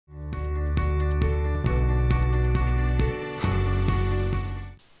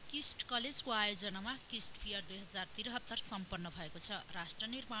कलेजको आयोजनामा किस्ट फियर 2073 सम्पन्न भएको छ। राष्ट्र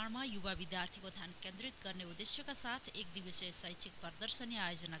निर्माणमा युवा विद्यार्थीको ध्यान केन्द्रित गर्ने उद्देश्यका साथ एक दिवसीय शैक्षिक प्रदर्शनी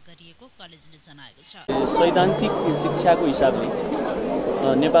आयोजना गरिएको कलेजले जनाएको छ। सैद्धान्तिक शिक्षाको हिसाबले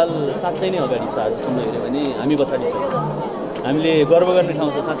नेपाल साँच्चै नै अगाडि छ। आजसम्म हेऱ्यो भने हामी पछाडि छौँ। हामीले गर्व गर्ने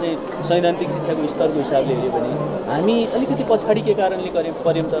ठाउँ छ। साँच्चै सैद्धान्तिक शिक्षाको स्तरको हिसाबले हेऱ्यो भने हामी अलिकति पछाडि के कारणले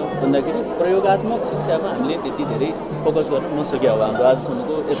पर्यौँ त भन्दाखेरि प्रयोगात्मक शिक्षामा हामीले त्यति धेरै फोकस गर्न नसक्या हो। हाम्रो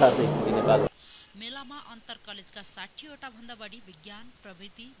आजसम्मको यथार्थ स्थिति नेपाल। मेलामा अन्तर कलेजका 60वटा भन्दा बढी विज्ञान,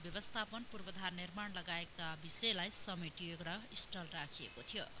 प्रविधि, व्यवस्थापन, पूर्वाधार निर्माण लगायतका विषयलाई समेटिएको र स्टल राखिएको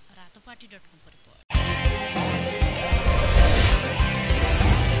थियो। रातोपाटी.com रिपोर्ट।